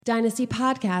Dynasty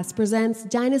Podcast presents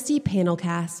Dynasty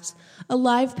Panelcasts, a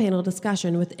live panel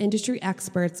discussion with industry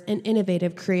experts and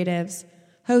innovative creatives.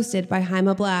 Hosted by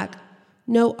Haima Black.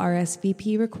 No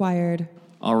RSVP required.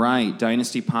 All right,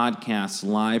 Dynasty Podcasts,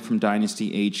 live from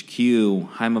Dynasty HQ.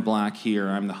 Haima Black here.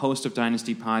 I'm the host of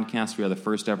Dynasty Podcasts. We are the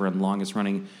first ever and longest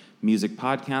running music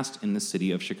podcast in the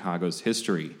city of Chicago's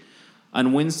history.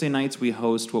 On Wednesday nights, we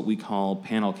host what we call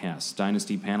Panelcasts,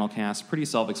 Dynasty Panelcasts. Pretty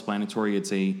self-explanatory.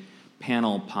 It's a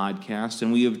panel podcast,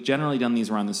 and we have generally done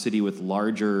these around the city with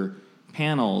larger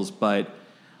panels, but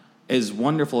as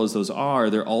wonderful as those are,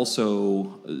 they're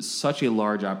also such a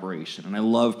large operation, and I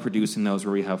love producing those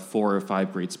where we have 4 or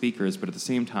 5 great speakers, but at the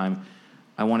same time,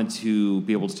 I wanted to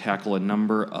be able to tackle a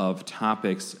number of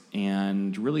topics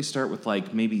and really start with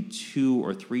like maybe 2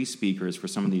 or 3 speakers for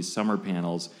some of these summer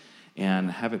panels and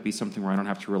have it be something where I don't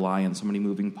have to rely on so many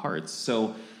moving parts.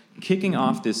 So kicking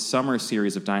off this summer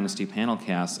series of Dynasty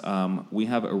Panelcasts, we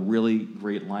have a really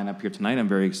great lineup here tonight. I'm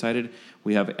very excited.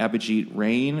 We have Abhijit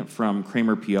Rain from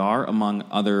Kramer PR, among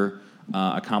other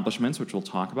accomplishments, which we'll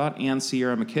talk about, and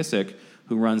Sierra McKissick,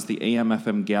 who runs the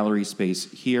AM/FM gallery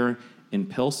space here in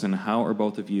Pilsen. How are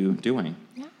both of you doing?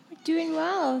 Yeah, we're doing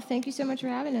well. Thank you so much for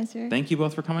having us, sir. Thank you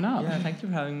both for coming up. Yeah, thank you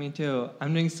for having me, too.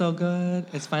 I'm doing so good.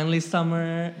 It's finally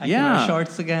summer. I can Yeah. wear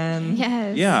shorts again.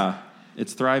 Yes. Yeah,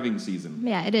 it's thriving season.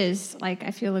 Yeah, it is. Like,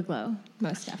 I feel a glow,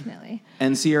 most definitely.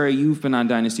 And Sierra, you've been on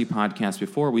Dynasty Podcast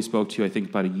before. We spoke to you, I think,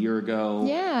 about a year ago.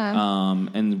 Yeah.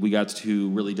 And we got to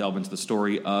really delve into the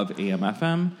story of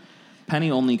AM/FM.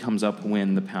 Penny only comes up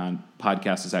when the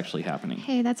podcast is actually happening.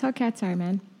 Hey, that's how cats are,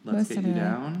 man. Let's most get of you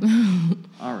them. down.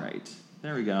 All right.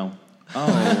 There we go.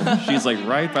 Oh, she's like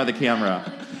right by the camera.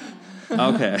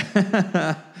 Okay.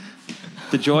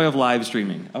 The joy of live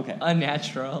streaming. Okay.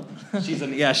 Unnatural. She's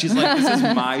like, this is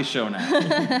my show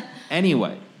now.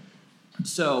 Anyway,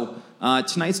 so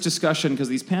tonight's discussion, because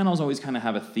these panels always kind of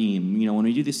have a theme. You know, when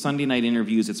we do these Sunday night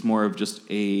interviews, it's more of just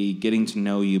a getting to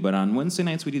know you. But on Wednesday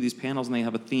nights, we do these panels, and they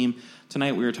have a theme.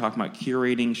 Tonight, we were talking about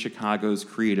curating Chicago's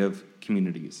creative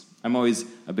communities. I'm always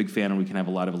a big fan when we can have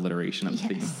a lot of alliteration of the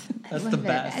theme. That's the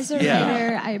best. As a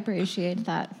writer, I appreciate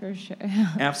that for sure.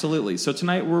 Absolutely. So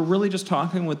tonight we're really just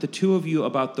talking with the two of you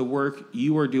about the work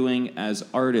you are doing as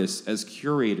artists, as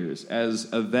curators, as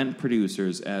event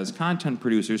producers, as content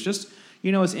producers, just,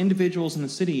 you know, as individuals in the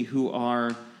city who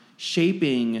are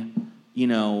shaping, you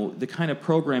know, the kind of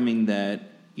programming that,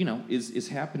 you know, is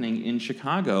happening in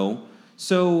Chicago.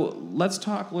 So let's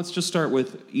just start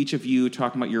with each of you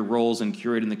talking about your roles in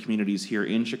curating the communities here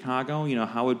in Chicago. You know,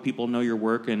 how would people know your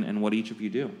work and what each of you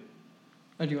do?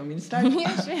 Oh, do you want me to start?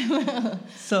 Yeah, sure.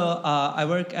 So I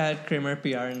work at Kramer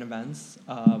PR and Events,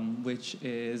 which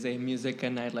is a music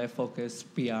and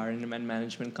nightlife-focused PR and event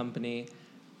management company.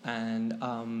 And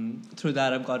through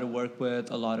that, I've got to work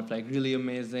with a lot of like really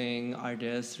amazing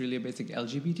artists, really amazing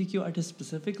LGBTQ artists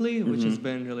specifically, which has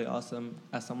been really awesome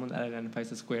as someone that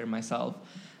identifies as queer myself.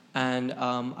 And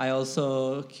I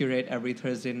also curate every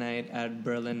Thursday night at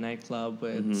Berlin Nightclub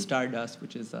with Stardust,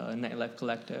 which is a nightlife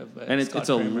collective. And it's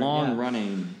a long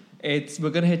running.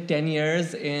 We're gonna hit 10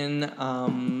 years in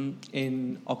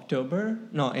October.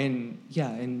 No,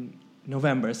 in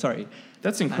November. Sorry.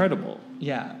 That's incredible.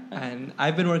 And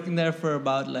I've been working there for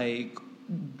about like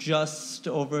just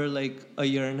over like a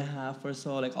year and a half or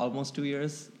so, like almost 2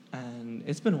 years, and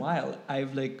it's been wild.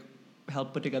 I've like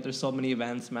helped put together so many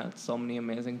events, met so many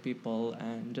amazing people,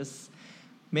 and just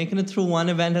making it through one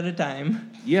event at a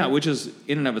time. Yeah, which is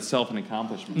in and of itself an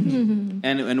accomplishment.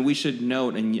 And we should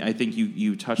note, and I think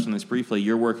you touched on this briefly,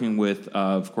 you're working with,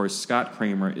 of course, Scott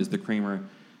Kramer is the Kramer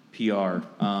PR.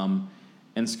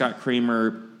 And Scott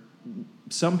Kramer,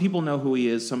 some people know who he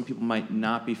is, some people might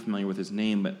not be familiar with his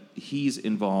name, but he's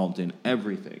involved in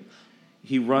everything.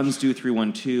 He runs Do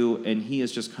 312, and he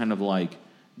is just kind of like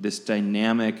this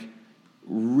dynamic,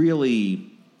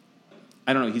 really,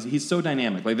 I don't know, he's so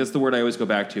dynamic. Like, that's the word I always go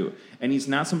back to. And he's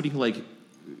not somebody who, like,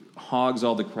 hogs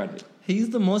all the credit. He's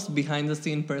the most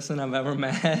behind-the-scene person I've ever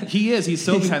met. He is. He's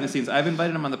so behind the scenes. I've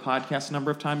invited him on the podcast a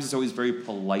number of times. He's always very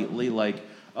politely like,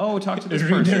 oh, talk to this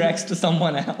person. Redirects to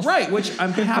someone else. Right, which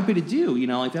I'm happy to do. You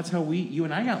know, like that's how you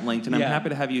and I got linked, and I'm happy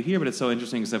to have you here. But it's so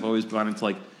interesting because I've always wanted to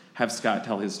like have Scott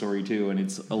tell his story too, and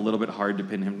it's a little bit hard to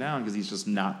pin him down because he's just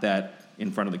not that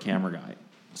in front of the camera guy.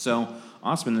 So,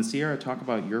 awesome. And then Sierra, talk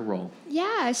about your role.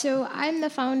 Yeah, so I'm the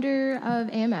founder of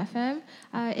AMFM.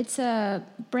 It's a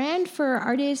brand for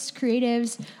artists,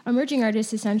 creatives, emerging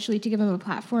artists, essentially, to give them a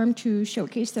platform to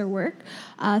showcase their work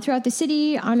throughout the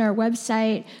city, on our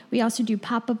website. We also do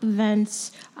pop-up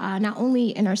events, not only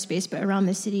in our space, but around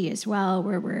the city as well,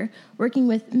 where we're working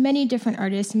with many different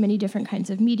artists and many different kinds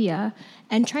of media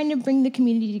and trying to bring the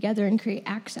community together and create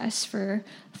access for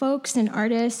folks and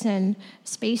artists and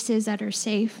spaces that are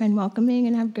safe and welcoming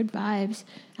and have good vibes.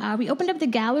 We opened up the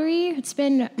gallery. It's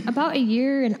been about a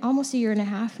year and almost a year and a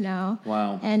half now.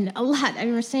 Wow. And a lot. I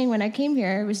was saying when I came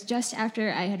here, it was just after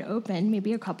I had opened,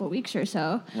 maybe a couple weeks or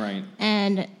so. Right.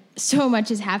 And so much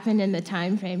has happened in the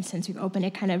time frame since we've opened.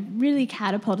 It kind of really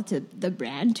catapulted the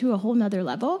brand to a whole nother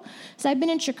level. So I've been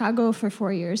in Chicago for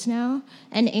 4 years now,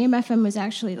 and AMFM was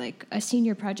actually like a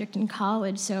senior project in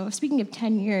college. So speaking of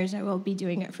 10 years, I will be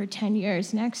doing it for 10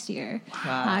 years next year.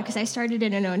 Wow. Because I started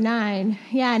it in 2009.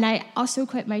 Yeah, and I also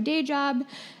quit my day job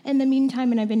in the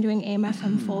meantime, and I've been doing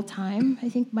AMFM full time. I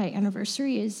think my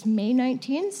anniversary is May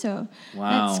 19th, so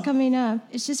Wow. that's coming up.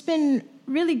 It's just been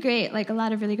really great, like a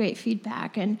lot of really great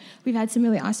feedback, and we've had some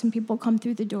really awesome people come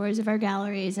through the doors of our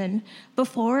galleries. And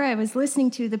before, I was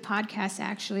listening to the podcast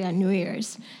actually on New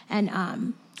Year's, and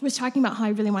was talking about how I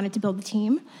really wanted to build a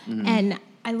team, and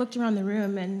I looked around the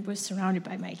room and was surrounded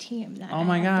by my team. That Oh I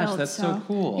my had gosh, built. that's so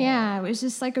cool. Yeah, it was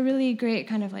just like a really great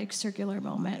kind of like circular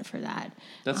moment for that.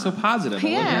 That's so positive. I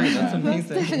love Yeah, hearing that. That's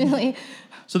amazing. definitely.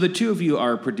 So the two of you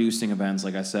are producing events,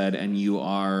 like I said, and you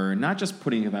are not just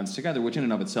putting events together, which in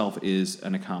and of itself is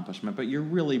an accomplishment, but you're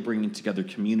really bringing together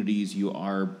communities. You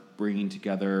are bringing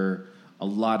together a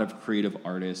lot of creative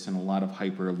artists and a lot of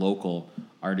hyper-local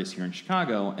artists here in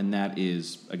Chicago, and that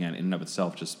is, again, in and of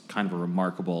itself, just kind of a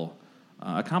remarkable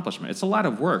accomplishment. It's a lot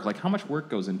of work. Like, how much work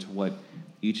goes into what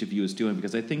each of you is doing?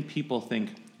 Because I think people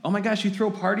think, oh my gosh, you throw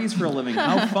parties for a living.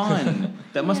 How fun.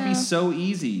 That must be Yeah. so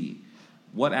easy.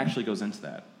 What actually goes into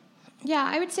that? Yeah,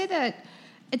 I would say that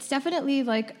it's definitely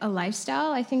like a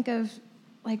lifestyle. I think of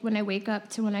like when I wake up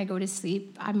to when I go to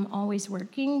sleep, I'm always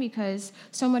working because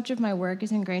so much of my work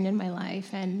is ingrained in my life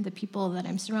and the people that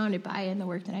I'm surrounded by and the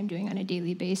work that I'm doing on a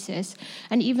daily basis.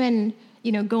 And even,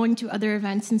 you know, going to other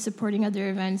events and supporting other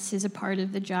events is a part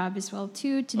of the job as well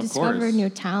too, to Of discover course. new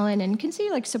talent and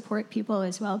continue like support people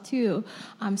as well too,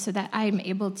 so that I'm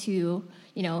able to,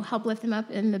 you know, help lift them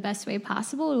up in the best way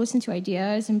possible, listen to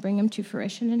ideas and bring them to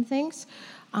fruition and things.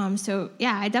 So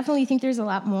yeah, I definitely think there's a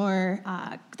lot more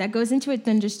that goes into it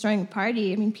than just throwing a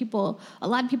party. I mean, a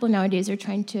lot of people nowadays are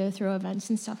trying to throw events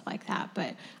and stuff like that,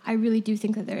 but I really do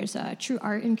think that there's a true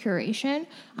art in curation,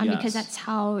 because Yes. that's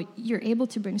how you're able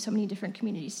to bring so many different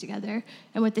communities together.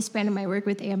 And with the span of my work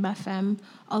with AMFM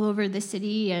all over the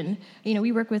city, and you know,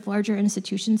 we work with larger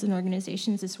institutions and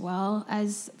organizations as well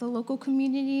as the local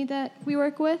community that we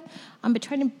work with, but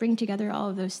trying to bring together all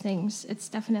of those things, it's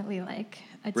definitely like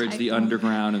a Bridge type the of-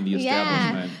 underground and the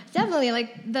establishment. Yeah, definitely.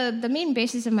 Like the main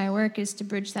basis of my work is to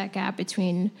bridge that gap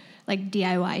between like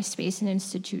DIY space and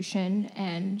institution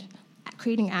and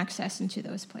creating access into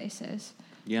those places.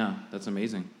 Yeah, that's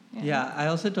amazing. Yeah, I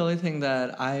also totally think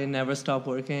that I never stop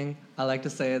working. I like to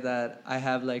say that I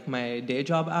have like my day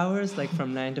job hours, like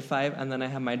from 9 to 5, and then I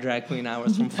have my drag queen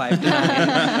hours from 5 to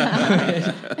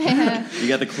 9. You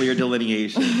got the clear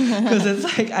delineation. Because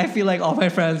it's like, I feel like all my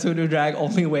friends who do drag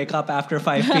only wake up after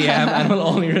 5 p.m. and will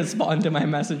only respond to my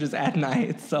messages at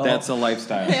night. So That's a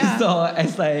lifestyle. Yeah. So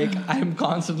it's like I'm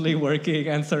constantly working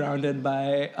and surrounded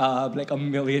by like a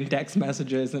million text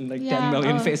messages and like 10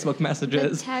 million Facebook The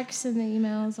messages. texts and the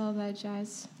emails, all that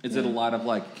jazz. Is it a lot of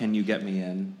like, can you get me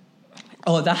in?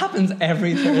 Oh, that happens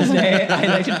every Thursday. I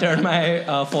like to turn my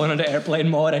phone onto airplane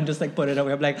mode and just like put it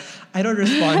away. I'm like, I don't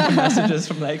respond to messages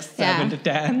from like 7 to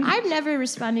 10. I'm never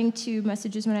responding to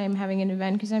messages when I'm having an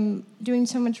event because I'm doing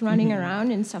so much running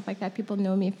around and stuff like that. People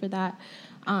know me for that.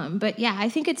 But yeah, I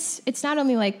think it's not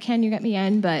only like, can you get me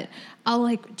in, but I'll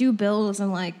like do bills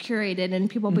and like curate it, and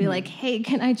people will be like, hey,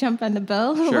 can I jump on the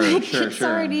bill? Sure, like sure, it's sure.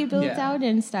 already built Yeah. out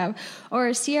and stuff.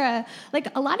 Or Sierra,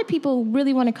 like a lot of people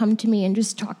really want to come to me and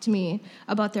just talk to me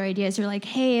about their ideas. They're like,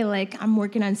 hey, like I'm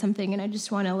working on something and I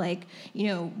just want to like, you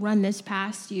know, run this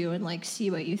past you and like see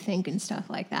what you think and stuff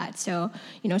like that. So,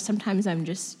 you know, sometimes I'm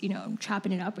just, you know,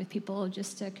 chopping it up with people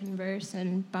just to converse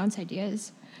and bounce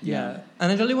ideas. Yeah.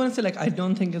 And I really want to say, like, I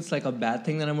don't think it's like a bad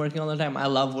thing that I'm working all the time. I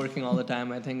love working all the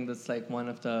time. I think that's like one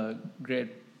of the great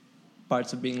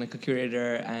parts of being like a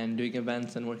curator and doing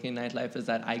events and working in nightlife is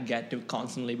that I get to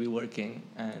constantly be working.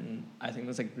 And I think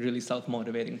that's like really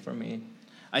self-motivating for me.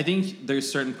 I think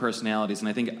there's certain personalities, and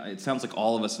I think it sounds like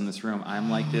all of us in this room. I'm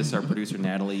like this. Our producer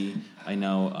Natalie, I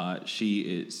know she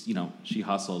is. She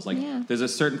hustles. There's a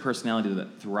certain personality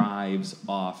that thrives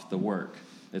off the work.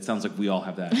 It sounds like we all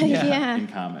have that in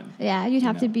common. Yeah, you'd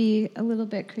have to be a little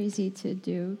bit crazy to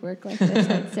do work like this,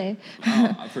 I'd say.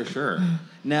 For sure.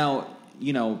 Now,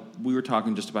 we were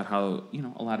talking just about how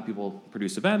a lot of people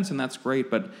produce events, and that's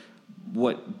great. But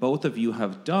what both of you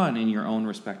have done in your own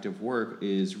respective work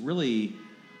is really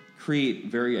create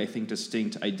very, I think,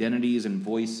 distinct identities and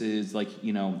voices. Like,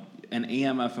 an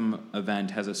AM/FM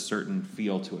event has a certain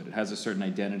feel to it. It has a certain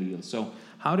identity. So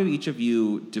how do each of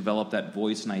you develop that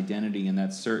voice and identity and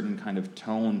that certain kind of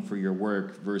tone for your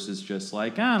work versus just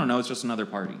like, I don't know, it's just another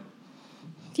party?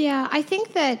 Yeah, I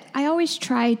think that I always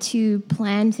try to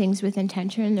plan things with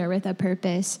intention or with a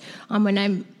purpose. When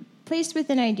I'm placed with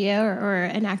an idea or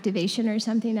an activation or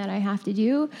something that I have to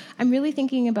do, I'm really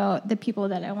thinking about the people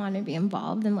that I want to be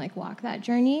involved and walk that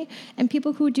journey, and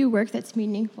people who do work that's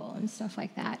meaningful and stuff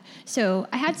like that. So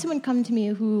I had someone come to me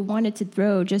who wanted to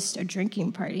throw just a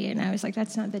drinking party, and I was like,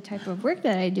 that's not the type of work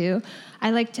that I do.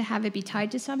 I like to have it be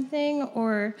tied to something,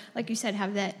 or like you said,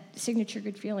 have that signature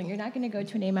good feeling. You're not going to go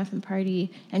to an AM/FM party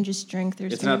and just drink.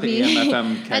 It's not the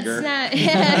AM/FM kegger.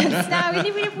 It's not.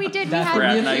 Even if we did, we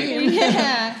had music.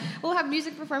 Yeah. We'll have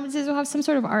music performances. We'll have some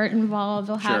sort of art involved.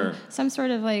 We'll have some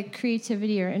sort of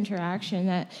creativity or interaction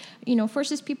that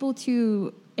forces people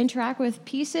to interact with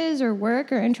pieces or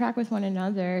work or interact with one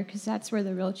another, because that's where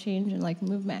the real change and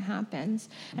movement happens.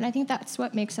 And I think that's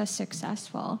what makes us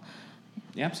successful.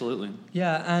 Yeah, absolutely.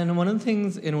 Yeah, and one of the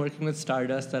things in working with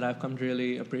Stardust that I've come to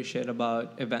really appreciate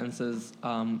about events is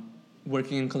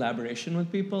working in collaboration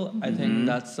with people. Mm-hmm. I think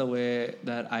that's the way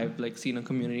that I've seen a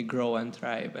community grow and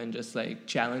thrive and just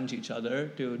challenge each other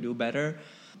to do better.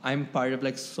 I'm part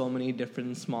of so many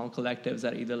different small collectives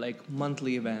that are either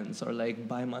monthly events or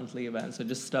bi-monthly events, or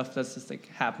just stuff that's just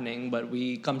happening, but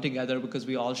we come together because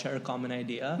we all share a common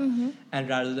idea. Mm-hmm. And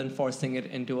rather than forcing it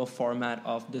into a format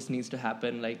of this needs to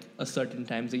happen a certain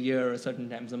times a year or certain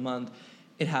times a month,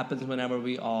 it happens whenever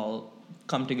we all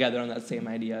come together on that same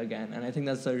idea again. And I think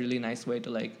that's a really nice way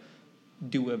to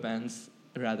do events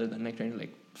rather than trying to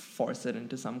force it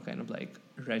into some kind of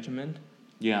regiment.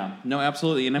 Yeah, no,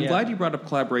 absolutely. And I'm glad you brought up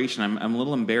collaboration. I'm a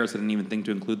little embarrassed I didn't even think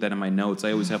to include that in my notes.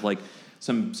 I always have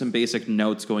some basic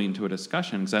notes going into a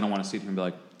discussion because I don't want to sit here and be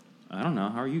like, I don't know,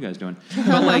 how are you guys doing?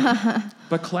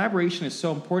 But collaboration is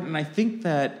so important. And I think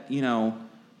that,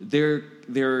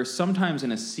 there sometimes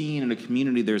in a scene, in a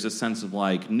community, there's a sense of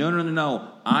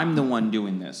no, I'm the one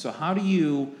doing this. So how do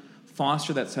you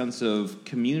foster that sense of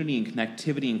community and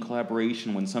connectivity and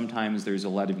collaboration when sometimes there's a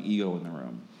lot of ego in the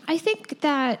room? I think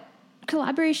that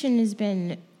collaboration has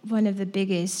been one of the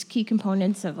biggest key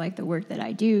components of the work that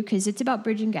I do, because it's about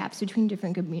bridging gaps between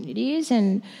different communities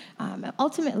and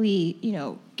ultimately,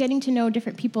 getting to know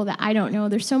different people that I don't know.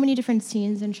 There's so many different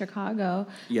scenes in Chicago.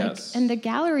 Yes. And the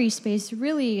gallery space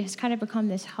really has kind of become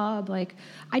this hub.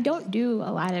 I don't do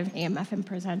a lot of AM/FM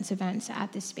Presents events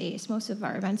at the space. Most of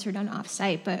our events are done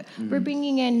off-site, but we're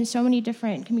bringing in so many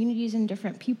different communities and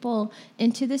different people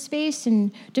into the space,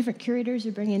 and different curators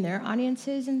are bringing their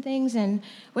audiences and things. And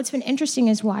what's been interesting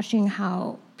is watching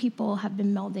how people have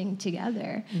been melding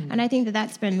together. And I think that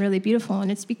that's been really beautiful.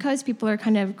 And it's because people are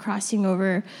kind of crossing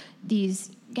over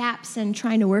these gaps and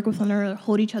trying to work with one another,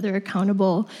 hold each other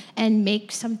accountable, and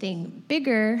make something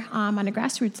bigger on a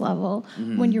grassroots level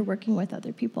when you're working with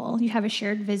other people. You have a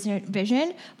shared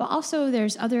vision, but also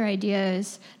there's other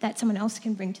ideas that someone else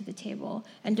can bring to the table,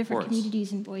 and different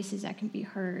communities and voices that can be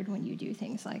heard when you do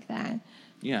things like that.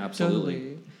 Yeah, absolutely.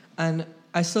 Totally. And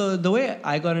so the way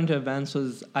I got into events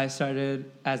was I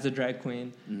started as a drag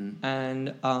queen,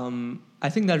 and I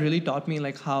think that really taught me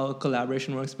how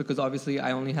collaboration works, because obviously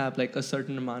I only have a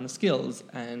certain amount of skills,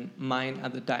 and mine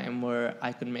at the time were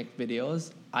I could make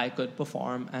videos, I could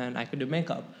perform, and I could do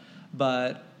makeup,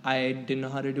 but I didn't know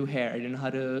how to do hair. I didn't know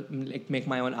how to make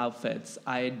my own outfits.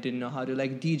 I didn't know how to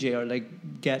DJ or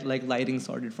get lighting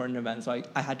sorted for an event. So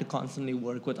I had to constantly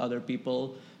work with other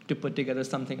people to put together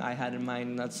something I had in mind,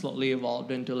 and that slowly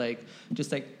evolved into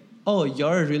oh,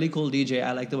 you're a really cool DJ.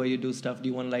 I like the way you do stuff. Do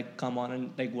you want to come on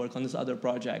and work on this other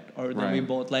project? Or then we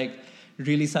both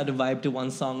really started to vibe to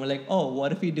one song. We're like, oh,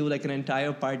 what if we do an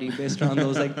entire party based on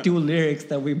those two lyrics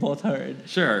that we both heard?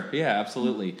 Sure. Yeah,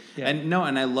 absolutely. Yeah. And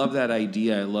I love that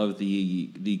idea. I love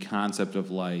the concept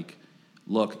of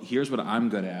look, here's what I'm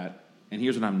good at, and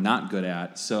here's what I'm not good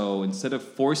at. So instead of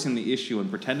forcing the issue and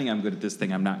pretending I'm good at this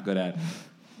thing I'm not good at,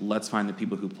 let's find the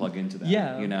people who plug into that.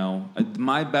 Yeah.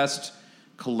 My best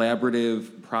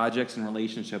collaborative projects and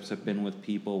relationships have been with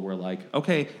people where like,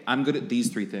 okay, I'm good at these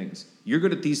 3 things. You're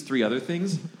good at these 3 other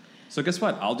things. So guess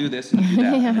what? I'll do this and you do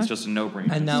that. And it's just a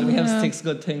no-brainer. And now we have 6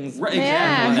 good things. Right,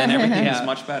 exactly. And then everything Yeah. is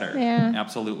much better. Yeah.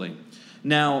 Absolutely.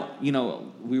 Now,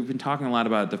 we've been talking a lot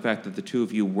about the fact that the two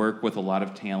of you work with a lot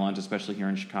of talent, especially here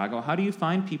in Chicago. How do you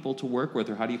find people to work with,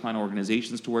 or how do you find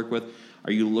organizations to work with?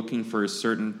 Are you looking for a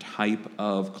certain type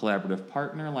of collaborative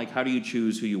partner? Like, how do you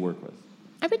choose who you work with?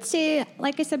 I would say,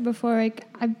 like I said before, like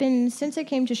since I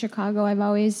came to Chicago, I've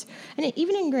always, and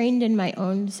even ingrained in my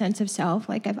own sense of self,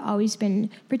 like I've always been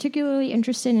particularly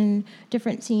interested in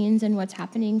different scenes and what's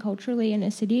happening culturally in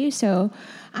a city. So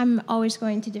I'm always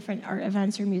going to different art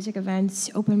events or music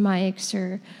events, open mics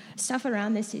or stuff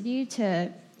around the city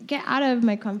to get out of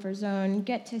my comfort zone,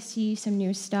 get to see some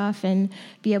new stuff and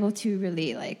be able to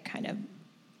really like kind of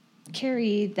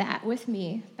carry that with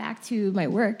me back to my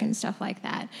work and stuff like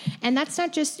that. And that's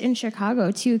not just in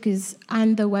Chicago too, because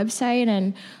on the website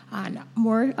and on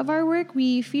more of our work,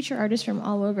 we feature artists from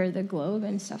all over the globe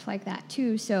and stuff like that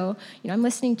too. So, I'm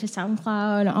listening to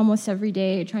SoundCloud almost every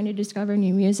day, trying to discover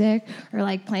new music, or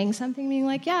like playing something, being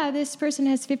like, yeah, this person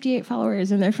has 58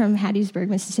 followers and they're from Hattiesburg,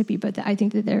 Mississippi, but I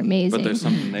think that they're amazing. But there's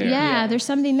something there. Yeah, there's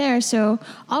something there. So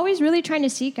always really trying to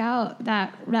seek out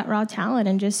that raw talent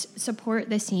and just support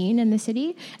the scene in the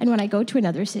city. And when I go to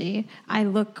another city, I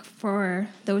look for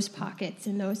those pockets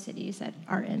in those cities that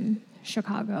are in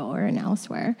Chicago or in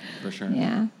elsewhere. For sure.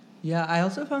 Yeah. Yeah, I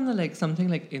also found that like something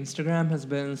like Instagram has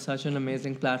been such an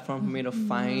amazing platform for me to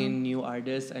find new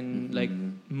artists and like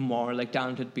more like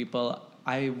talented people.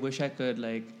 I wish I could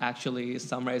like actually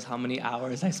summarize how many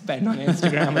hours I spend on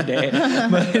Instagram a day,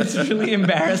 but it's really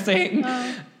embarrassing.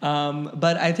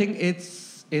 But I think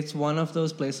it's one of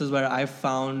those places where I've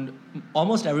found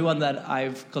almost everyone that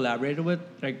I've collaborated with.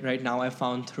 Like right now, I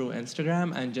found through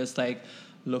Instagram and just like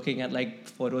looking at like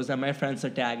photos that my friends are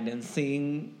tagged in,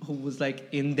 seeing who was like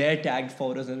in their tagged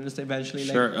photos, and just eventually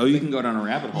like You can go down a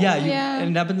rabbit hole. yeah, you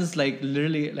end up in this like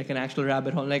literally like an actual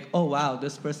rabbit hole. Like, oh wow,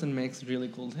 this person makes really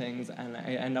cool things, and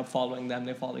I end up following them.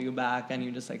 They follow you back, and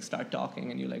you just like start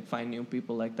talking, and you like find new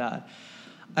people like that.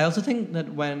 I also think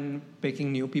that when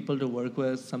picking new people to work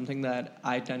with, something that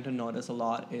I tend to notice a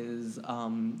lot is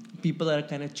people that are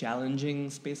kind of challenging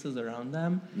spaces around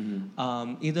them,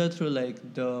 either through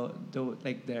like the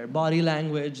like their body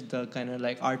language, the kind of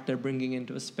like art they're bringing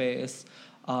into a space,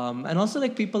 and also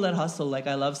like people that hustle. Like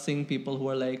I love seeing people who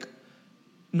are like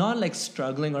not like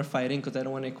struggling or fighting, because I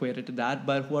don't want to equate it to that,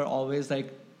 but who are always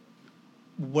like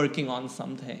working on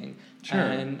something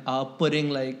and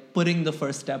putting the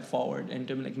first step forward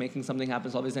into like making something happen.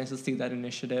 It's always nice to see that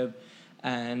initiative,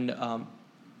 and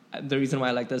the reason why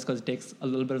I like this is because it takes a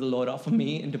little bit of the load off of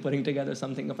me into putting together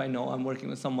something if I know I'm working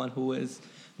with someone who is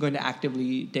going to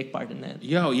actively take part in it.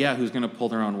 Who's going to pull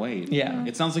their own weight. Yeah.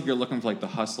 It sounds like you're looking for like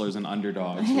the hustlers and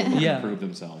underdogs who are going to prove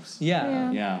themselves.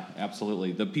 Yeah,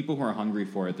 absolutely. The people who are hungry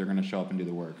for it, they're going to show up and do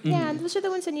the work. Yeah, and those are the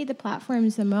ones that need the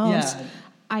platforms the most. Yeah.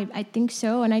 I think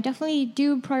so, and I definitely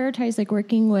do prioritize like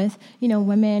working with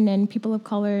women and people of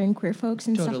color and queer folks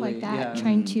and stuff like that,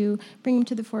 trying to bring them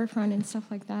to the forefront and stuff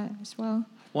like that as well.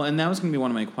 Well, and that was going to be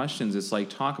one of my questions. It's like,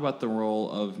 talk about the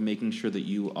role of making sure that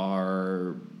you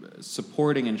are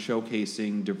supporting and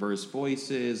showcasing diverse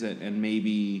voices and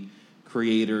maybe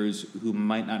creators who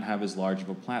might not have as large of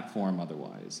a platform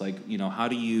otherwise. Like, how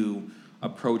do you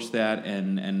approach that,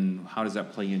 and how does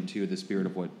that play into the spirit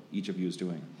of what each of you is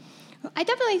doing? I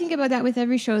definitely think about that with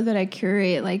every show that I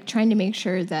curate, like trying to make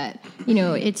sure that,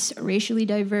 it's racially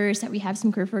diverse, that we have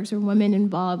some queer folks or women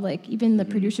involved. Like even the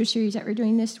producer series that we're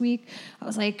doing this week, I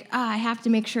was like, I have to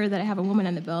make sure that I have a woman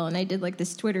on the bill. And I did like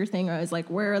this Twitter thing where I was like,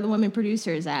 where are the women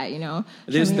producers at,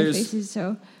 There's faces,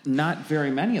 so. Not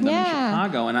very many of them in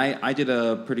Chicago. And I did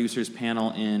a producers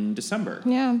panel in December.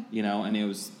 Yeah. And it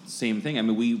was the same thing. I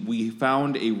mean, we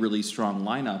found a really strong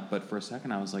lineup, but for a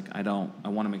second I was like, I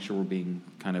want to make sure we're being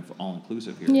kind of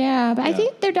all-inclusive here. Yeah, but I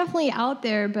think they're definitely out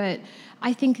there, but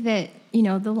I think that,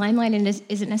 the limelight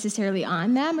isn't necessarily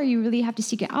on them, or you really have to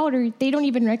seek it out, or they don't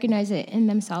even recognize it in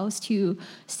themselves to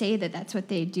say that that's what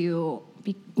they do,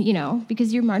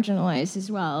 because you're marginalized as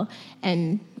well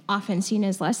and often seen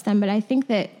as less than. But I think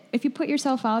that if you put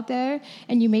yourself out there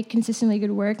and you make consistently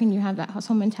good work and you have that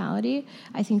hustle mentality,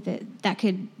 I think that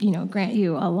could, grant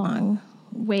you a long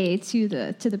way to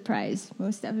the prize.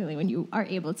 Most definitely, when you are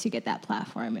able to get that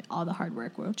platform, all the hard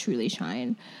work will truly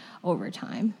shine over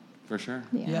time. For sure.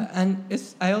 Yeah, and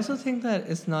I also think that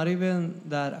it's not even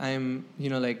that I'm,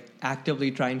 like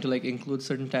actively trying to like include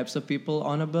certain types of people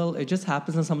on a bill. It just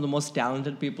happens that some of the most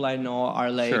talented people I know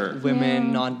are like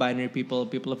women, non-binary people,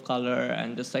 people of color,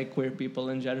 and just like queer people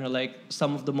in general. Like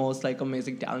some of the most like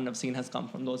amazing talent I've seen has come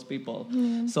from those people.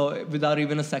 So without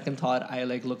even a second thought, I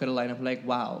like look at a lineup like,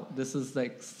 wow, this is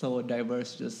like so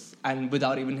diverse, and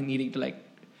without even needing to like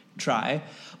try.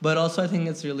 But also I think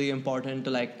it's really important to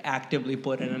like actively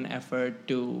put in an effort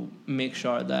to make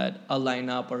sure that a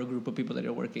lineup or a group of people that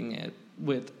you're working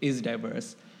with is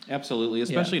diverse. Absolutely,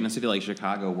 especially in a city like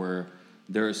Chicago where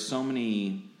there are so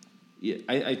many.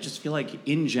 I just feel like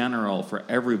in general for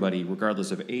everybody,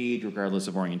 regardless of age, regardless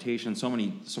of orientation, so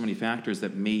many factors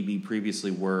that maybe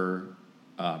previously were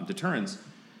deterrents.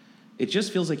 It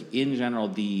just feels like, in general,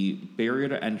 the barrier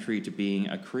to entry to being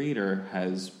a creator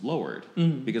has lowered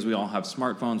because we all have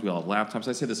smartphones, we all have laptops.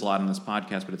 I say this a lot on this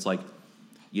podcast, but it's like,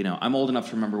 I'm old enough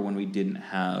to remember when we didn't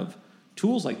have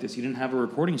tools like this. You didn't have a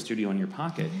recording studio in your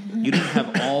pocket. You didn't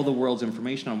have all the world's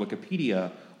information on Wikipedia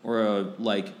or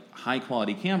a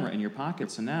high-quality camera in your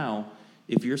pocket. So now,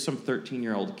 if you're some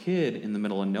 13-year-old kid in the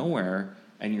middle of nowhere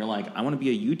and you're like, I want to be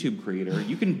a YouTube creator,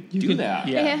 you can do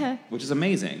that, which is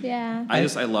amazing. Yeah.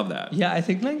 I love that. Yeah, I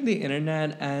think like the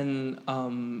internet and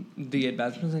the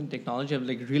advancements in technology have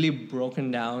like really broken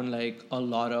down like a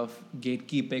lot of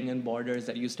gatekeeping and borders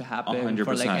that used to happen 100%.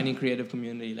 For like any creative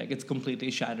community. Like it's completely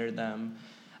shattered them.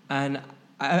 And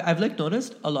I've like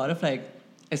noticed a lot of like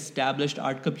established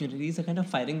art communities are kind of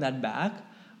fighting that back,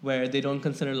 where they don't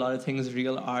consider a lot of things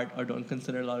real art or don't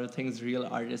consider a lot of things real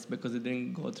artists because it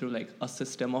didn't go through like a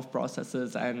system of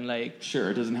processes and like... Sure,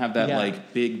 it doesn't have that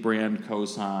like big brand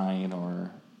cosign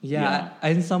or...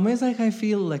 In some ways like I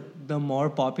feel like the more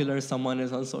popular someone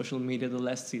is on social media, the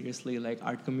less seriously like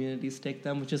art communities take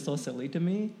them, which is so silly to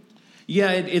me.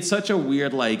 Yeah, it's such a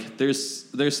weird, like,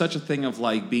 there's such a thing of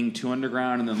like being too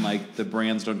underground and then like the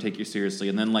brands don't take you seriously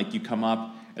and then like you come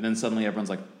up and then suddenly everyone's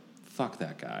like, fuck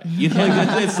that guy.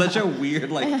 It's such a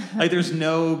weird, like there's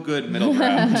no good middle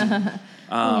ground.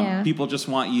 People just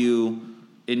want you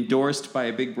endorsed by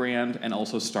a big brand and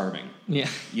also starving. Yeah.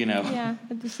 Yeah,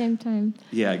 at the same time.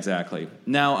 Yeah, exactly.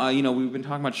 Now, we've been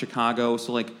talking about Chicago.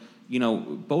 So, like,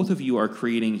 both of you are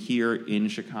creating here in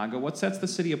Chicago. What sets the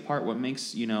city apart? What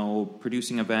makes,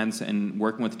 producing events and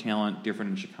working with talent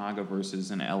different in Chicago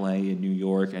versus in LA, in New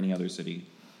York, any other city?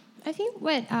 I think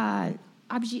what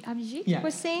Abhijit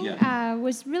was saying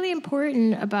was really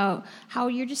important about how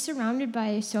you're just surrounded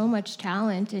by so much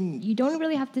talent and you don't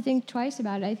really have to think twice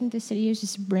about it. I think the city is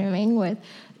just brimming with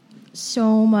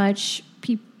so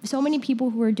many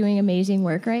people who are doing amazing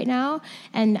work right now.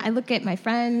 And I look at my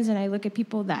friends and I look at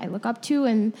people that I look up to,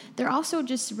 and they're also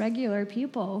just regular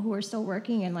people who are still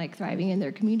working and like thriving in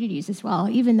their communities as well,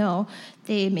 even though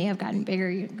they may have gotten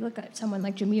bigger. You look at someone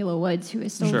like Jamila Woods, who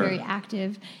is still very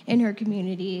active in her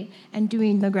community and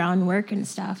doing the groundwork and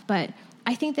stuff. But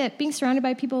I think that being surrounded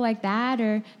by people like that,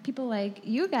 or people like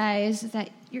you guys, that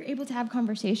you're able to have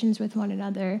conversations with one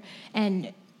another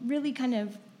and really kind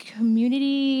of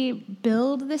community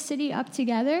build the city up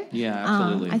together. Yeah,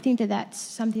 absolutely. I think that that's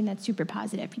something that's super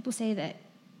positive. People say that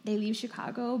they leave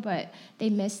Chicago, but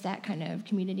they miss that kind of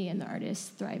community and the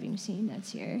artist thriving scene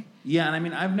that's here. Yeah, and I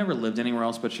mean, I've never lived anywhere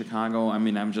else but Chicago. I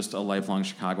mean, I'm just a lifelong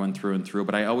Chicagoan through and through,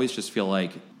 but I always just feel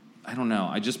like, I don't know,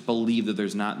 I just believe that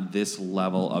there's not this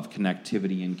level of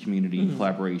connectivity and community and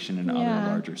collaboration in other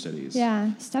larger cities.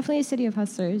 Yeah, it's definitely a city of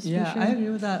hustlers. Yeah, for sure. I agree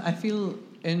with that. I feel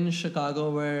in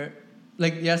Chicago where,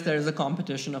 like, yes, there is a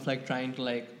competition of like trying to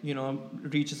like,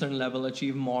 reach a certain level,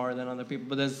 achieve more than other people,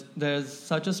 but there's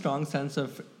such a strong sense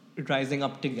of rising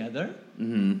up together.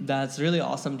 That's really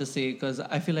awesome to see, because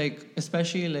I feel like,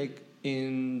 especially like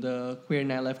in the queer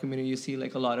nightlife community, you see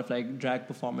like a lot of like drag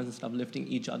performance and stuff lifting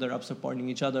each other up, supporting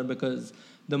each other, because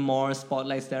the more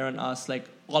spotlights there on us, like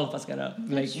all of us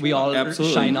we all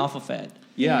shine off of it.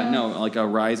 Yeah, no, like a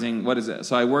rising, what is it?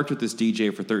 So I worked with this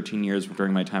DJ for 13 years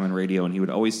during my time in radio, and he would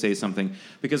always say something,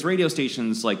 because radio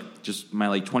stations, like, just my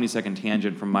like 20-second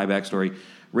tangent from my backstory,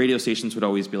 radio stations would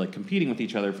always be like competing with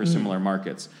each other for similar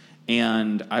markets.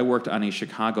 And I worked on a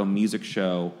Chicago music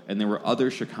show, and there were other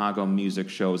Chicago music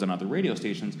shows on other radio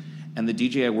stations, and the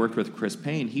DJ I worked with, Chris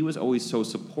Payne, he was always so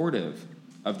supportive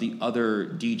of the other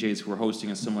DJs who were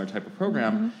hosting a similar type of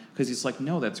program, because he's like,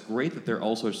 no, that's great that they're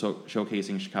also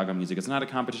showcasing Chicago music. It's not a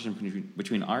competition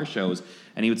between our shows.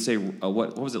 And he would say,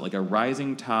 what was it, like a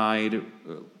rising tide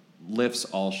lifts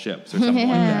all ships or something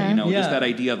like that. Just that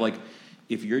idea of like,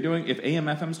 if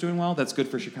AMFM's doing well, that's good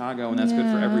for Chicago and that's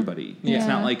good for everybody. It's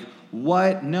not like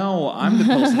what? No, I'm the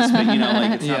Pilsen spit.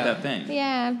 Like it's not that thing.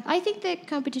 Yeah, I think that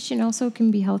competition also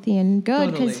can be healthy and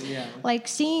good because, like,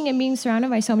 seeing and being surrounded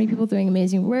by so many people doing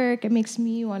amazing work, it makes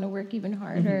me want to work even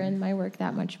harder and my work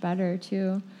that much better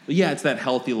too. Yeah, it's that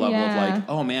healthy level of like,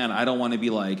 oh man, I don't want to be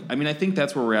like. I mean, I think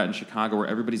that's where we're at in Chicago, where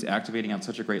everybody's activating on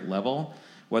such a great level.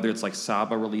 Whether it's like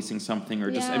Saba releasing something or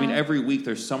just, I mean, every week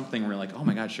there's something where you're like, oh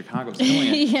my God, Chicago's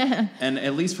killing it. And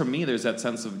at least for me, there's that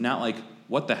sense of not like,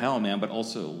 what the hell, man, but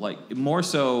also like more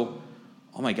so,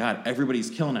 oh my God, everybody's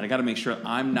killing it. I got to make sure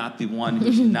I'm not the one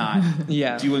who's not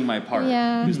doing my part,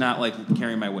 who's not like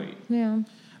carrying my weight. Yeah.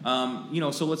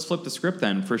 So let's flip the script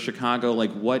then for Chicago.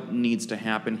 Like, what needs to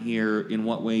happen here? In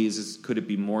what ways could it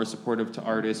be more supportive to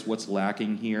artists? What's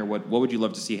lacking here? What would you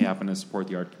love to see happen to support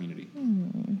the art community?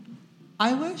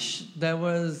 I wish there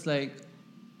was like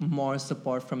more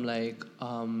support from like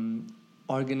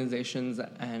organizations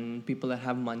and people that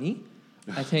have money.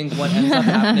 I think what ends up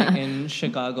happening in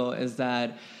Chicago is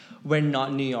that we're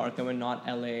not New York and we're not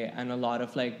LA, and a lot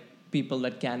of like people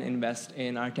that can invest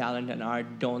in our talent and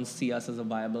art don't see us as a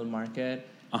viable market.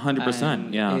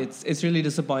 100%, yeah. It's really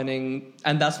disappointing,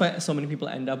 and that's why so many people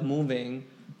end up moving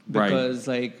because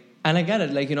like, and I get it,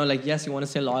 like like yes, you want to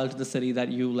stay loyal to the city that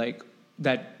you like.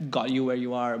 That got you where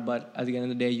you are, but at the end of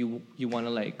the day, you want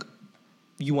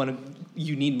to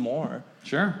you need more.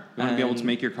 Sure, you want to be able to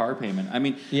make your car payment. I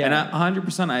mean, and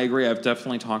 100%, I agree. I've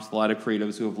definitely talked to a lot of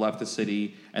creatives who have left the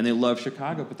city and they love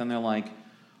Chicago, but then they're like,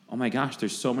 oh my gosh,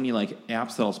 there's so many like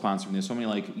apps that'll sponsor me. There's so many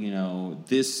like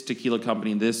this tequila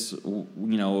company, this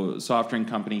soft drink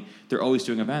company. They're always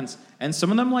doing events, and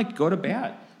some of them like go to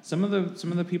bat. Some of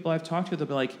the people I've talked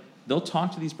to, they'll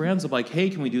talk to these brands. They'll be like, hey,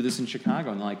 can we do this in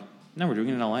Chicago? And they're like, no, we're doing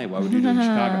it in LA. Why would you do it in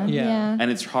Chicago? Yeah.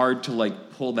 And it's hard to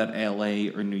like pull that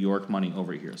LA or New York money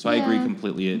over here. So I agree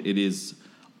completely. It is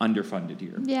underfunded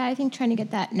here. Yeah, I think trying to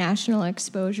get that national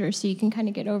exposure so you can kind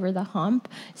of get over the hump.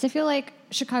 So I feel like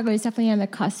Chicago is definitely on the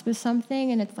cusp of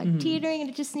something, and it's like teetering, and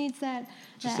it just needs that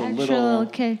extra little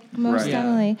kick. Most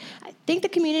definitely. I think the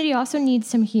community also needs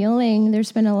some healing.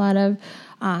 There's been a lot of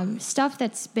stuff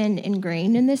that's been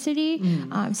ingrained in the city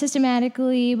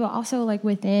systematically, but also like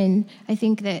within. I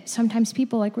think that sometimes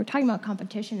people, like we're talking about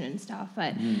competition and stuff,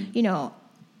 but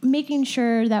making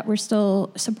sure that we're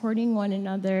still supporting one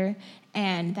another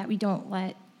and that we don't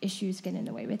let issues get in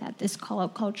the way with that. This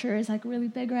call-out culture is like really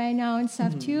big right now and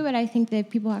stuff too, but I think that if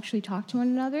people actually talk to one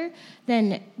another,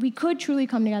 then we could truly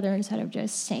come together instead of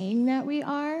just saying that we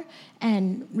are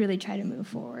and really try to move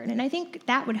forward. And I think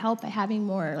that would help by having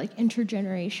more like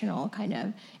intergenerational kind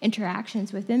of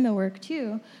interactions within the work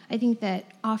too. I think that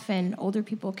often older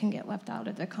people can get left out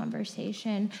of the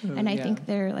conversation, and I think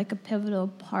they're like a pivotal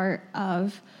part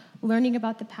of learning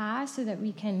about the past so that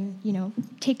we can,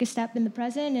 take a step in the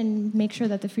present and make sure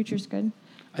that the future's good.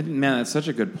 I think, man, that's such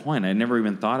a good point. I never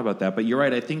even thought about that. But you're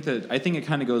right. I think it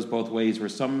kind of goes both ways, where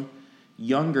some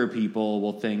younger people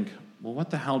will think, well,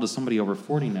 what the hell does somebody over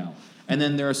 40 know? And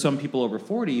then there are some people over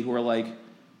 40 who are like,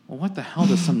 well, what the hell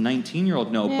does some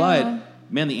 19-year-old know? But,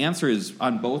 man, the answer is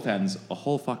on both ends a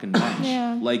whole fucking bunch.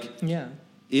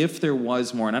 If there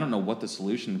was more, and I don't know what the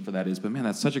solution for that is, but, man,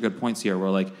 that's such a good point, Sierra, where,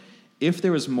 like, if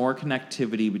there was more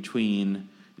connectivity between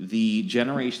the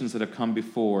generations that have come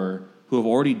before who have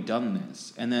already done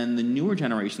this, and then the newer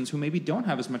generations who maybe don't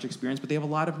have as much experience, but they have a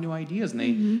lot of new ideas, and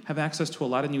they have access to a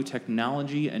lot of new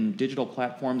technology and digital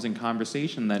platforms and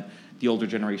conversation that the older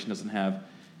generation doesn't have.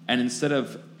 And instead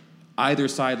of either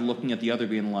side looking at the other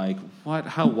being like, what,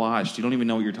 how washed, you don't even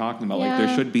know what you're talking about. Like,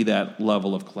 there should be that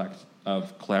level of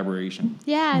collaboration.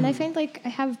 Yeah, and I find like I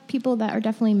have people that are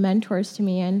definitely mentors to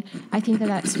me, and I think that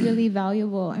that's really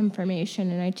valuable information,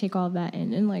 and I take all of that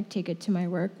in and like take it to my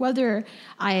work, whether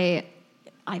I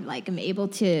like am able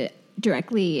to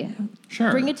directly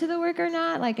bring it to the work or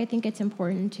not. Like, I think it's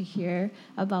important to hear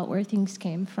about where things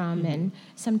came from and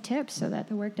some tips so that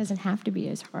the work doesn't have to be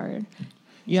as hard.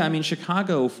 Yeah, I mean,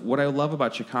 Chicago, what I love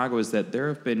about Chicago is that there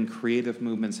have been creative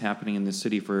movements happening in this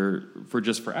city for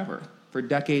just forever. For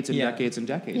decades and decades and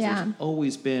decades. Yeah. There's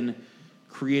always been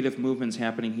creative movements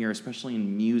happening here, especially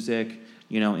in music,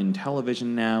 in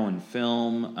television now, in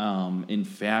film, in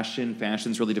fashion.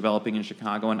 Fashion's really developing in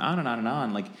Chicago, and on and on and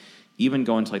on. Like, even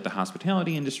going to like the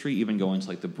hospitality industry, even going to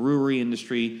like the brewery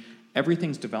industry,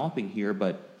 everything's developing here.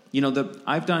 But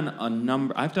I've done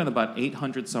about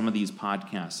 800 some of these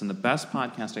podcasts, and the best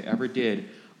podcast I ever did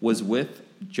was with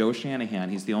Joe Shanahan.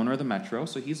 He's the owner of the Metro,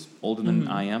 so he's older than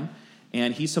I am.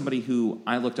 And he's somebody who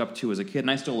I looked up to as a kid, and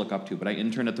I still look up to, but I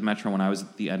interned at the Metro when I was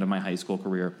at the end of my high school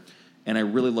career, and I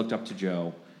really looked up to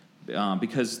Joe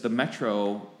because the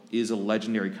Metro is a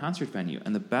legendary concert venue,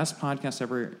 and the best podcast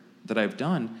ever that I've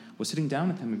done was sitting down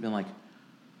with him and being like,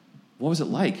 what was it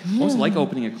like? What was it like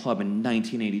opening a club in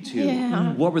 1982?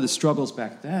 Yeah. What were the struggles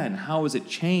back then? How has it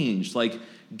changed? Like,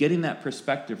 getting that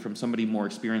perspective from somebody more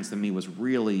experienced than me was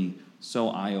really so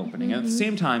eye-opening. And at the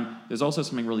same time, there's also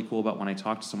something really cool about when I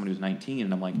talk to someone who's 19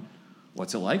 and I'm like,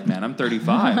 what's it like, man? I'm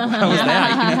 35. How was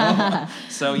that?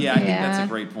 So, yeah, I think that's a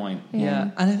great point.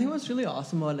 Yeah, and I think what's really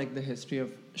awesome about like the history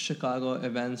of Chicago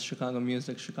events, Chicago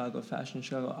music, Chicago fashion,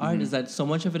 Chicago art is that so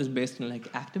much of it is based on like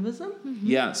activism.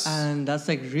 Yes. And that's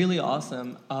like really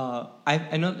awesome.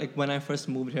 I know like when I first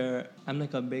moved here, I'm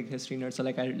like a big history nerd, so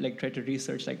like I like tried to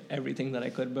research like everything that I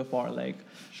could before. Like,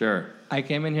 Sure. I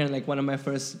came in here and like one of my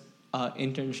first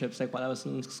internships, like while I was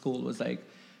in school, was like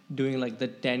doing like the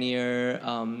 10-year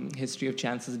history of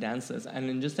Chance's dances, and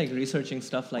then just like researching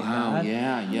stuff like that.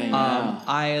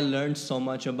 I learned so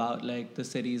much about like the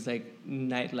city's like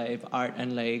nightlife, art,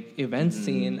 and like event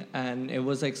scene, and it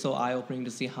was like so eye-opening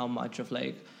to see how much of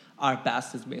like our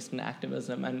past is based on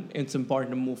activism, and it's important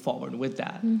to move forward with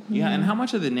that. Yeah, and how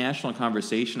much of the national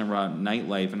conversation around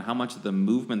nightlife and how much of the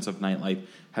movements of nightlife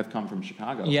have come from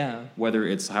Chicago? Yeah. Whether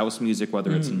it's house music,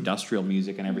 whether it's industrial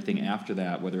music, and everything after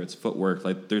that, whether it's footwork,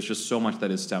 like there's just so much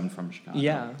that is stemmed from Chicago.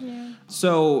 Yeah.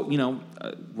 So,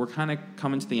 we're kind of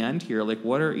coming to the end here. Like,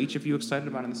 what are each of you excited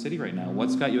about in the city right now?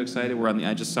 What's got you excited? We're on the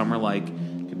edge of summer, like,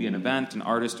 it could be an event, an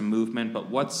artist, a movement, but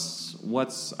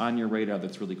what's on your radar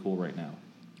that's really cool right now?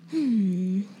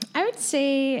 I would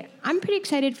say I'm pretty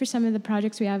excited for some of the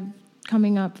projects we have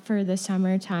coming up for the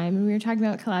summertime. And we were talking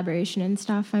about collaboration and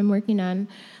stuff. I'm working on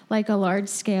like a large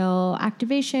scale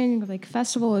activation, like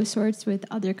festival of sorts with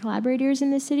other collaborators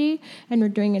in the city. And we're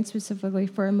doing it specifically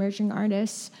for emerging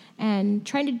artists and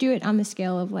trying to do it on the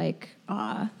scale of like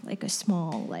a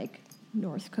small, like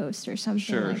North Coast or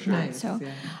something like that. Nice, so,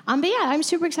 yeah. but yeah, I'm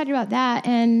super excited about that.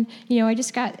 And, I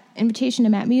just got invitation to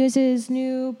Matt Muse's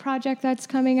new project that's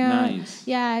coming out. Nice.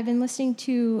 Yeah, I've been listening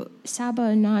to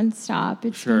Saba nonstop.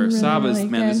 It's been really, Saba's, really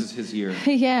man, good. this is his year.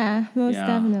 Yeah, most Yeah.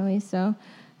 definitely. So I'm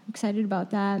excited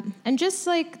about that. And just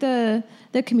like the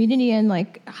community and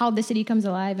like how the city comes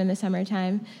alive in the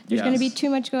summertime. There's going to be Yes. too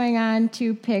much going on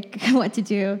to pick what to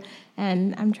do.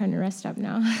 And I'm trying to rest up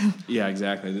now. Yeah,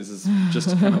 exactly. This is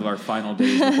just kind of our final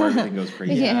days before everything goes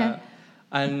crazy. Yeah.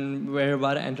 And we're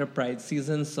about to enter Pride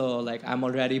season, so like I'm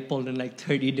already pulled in like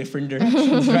 30 different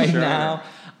directions right now.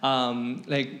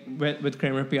 Like with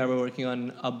Kramer PR, we're working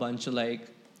on a bunch of like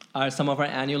some of our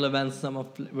annual events.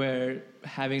 We're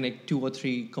having like 2 or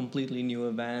 3 completely new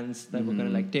events that we're gonna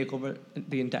like take over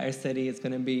the entire city. It's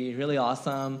gonna be really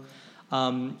awesome.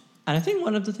 And I think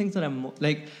one of the things that I'm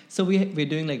like, so we're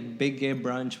doing like Big Gay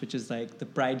Brunch, which is like the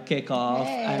Pride kickoff.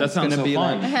 Hey. And That it's sounds gonna so be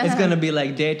fun. like it's gonna be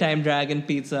like daytime drag and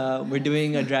pizza. We're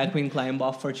doing a drag queen climb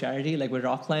off for charity. Like we're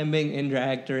rock climbing in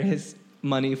drag to raise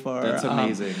money for. That's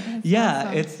amazing.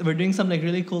 Yeah, we're doing some like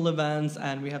really cool events,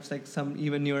 and we have like some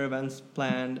even newer events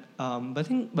planned.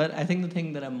 But I think the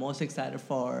thing that I'm most excited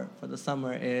for the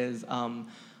summer is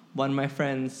one of my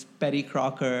friends, Betty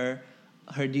Crocker.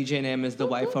 Her DJ name is The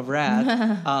Wife of Wrath,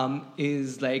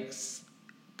 is like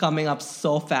coming up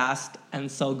so fast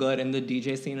and so good in the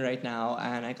DJ scene right now,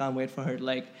 and I can't wait for her to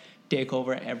like take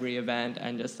over every event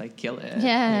and just like kill it. Yes.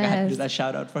 Like, I had to do that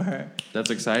shout out for her. That's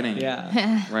exciting.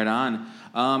 Yeah. Right on.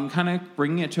 Kind of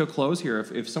bringing it to a close here.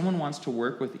 If someone wants to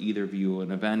work with either of you,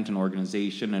 an event, an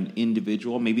organization, an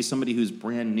individual, maybe somebody who's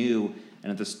brand new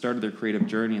and at the start of their creative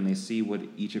journey and they see what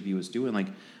each of you is doing, like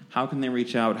how can they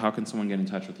reach out? How can someone get in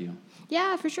touch with you?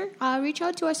 Yeah, for sure. Reach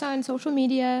out to us on social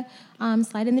media,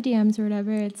 slide in the DMs or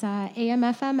whatever. It's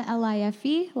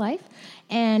AMFMLIFE, Life.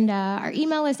 And our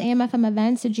email is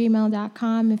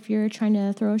amfmevents@gmail.com if you're trying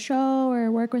to throw a show or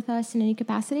work with us in any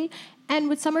capacity. And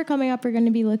with summer coming up, we're going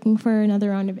to be looking for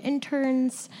another round of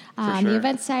interns on the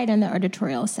event side and the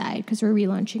editorial side because we're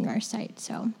relaunching our site.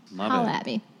 So holla at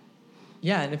me.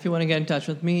 Yeah, and if you want to get in touch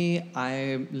with me,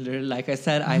 like I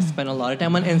said, I spend a lot of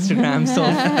time on Instagram, so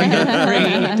feel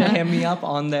free to hit me up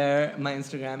on there. My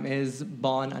Instagram is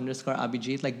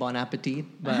bon_Abhijit, like Bon Appetit,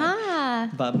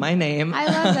 but my name. I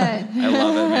love that. I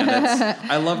love it, man.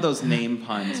 I love those name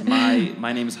puns.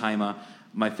 My name is Haima. One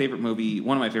of my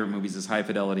favorite movies is High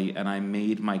Fidelity, and I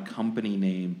made my company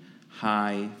name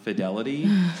High Fidelity.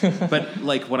 But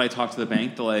like when I talk to the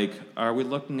bank, they're like, "Are we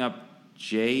looking up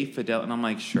J Fidelity?" And I'm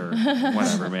like, "Sure,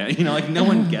 whatever, man." Like no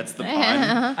one gets the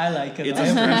pun. I like it. It's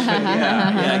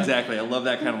yeah, exactly. I love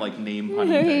that kind of like name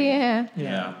punning thing.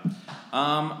 Yeah.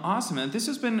 Awesome, and this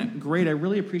has been great. I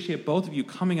really appreciate both of you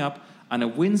coming up on a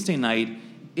Wednesday night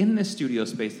in this studio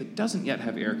space that doesn't yet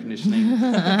have air conditioning.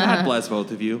 God bless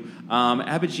both of you.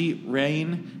 Abhijit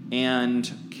Rain and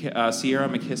Sierra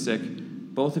McKissick,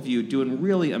 both of you doing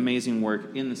really amazing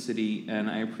work in the city, and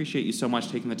I appreciate you so much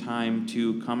taking the time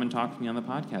to come and talk to me on the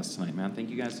podcast tonight, man. Thank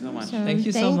you guys so much. Awesome. Thank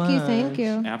you so much. Thank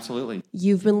you. Absolutely.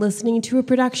 You've been listening to a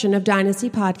production of Dynasty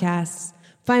Podcasts.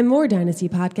 Find more Dynasty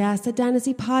Podcasts at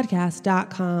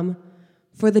dynastypodcast.com.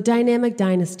 For the dynamic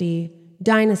dynasty,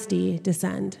 Dynasty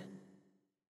Descend.